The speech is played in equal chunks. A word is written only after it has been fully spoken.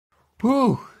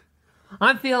Whew,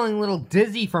 I'm feeling a little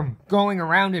dizzy from going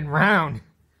around and round.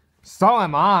 So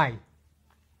am I.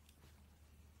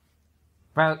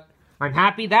 But I'm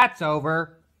happy that's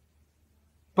over.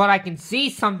 But I can see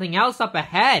something else up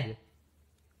ahead.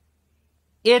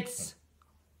 It's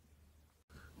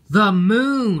the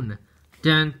moon.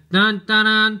 Dun dun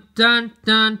dun dun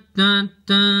dun dun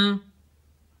dun.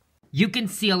 You can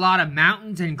see a lot of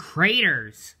mountains and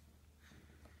craters.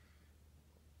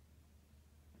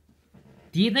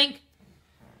 Do you think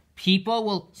people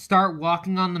will start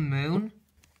walking on the moon?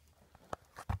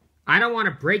 I don't want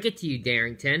to break it to you,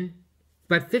 Darrington,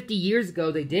 but 50 years ago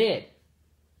they did.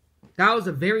 That was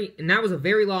a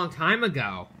very long time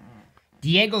ago.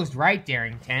 Diego's right,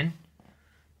 Darrington.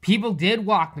 People did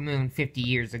walk the moon 50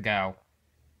 years ago.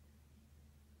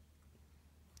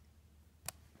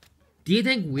 Do you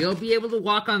think we'll be able to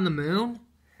walk on the moon?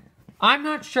 I'm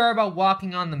not sure about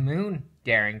walking on the moon,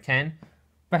 Darrington.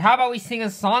 But how about we sing a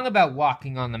song about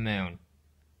walking on the moon?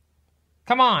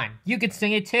 Come on, you could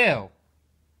sing it too.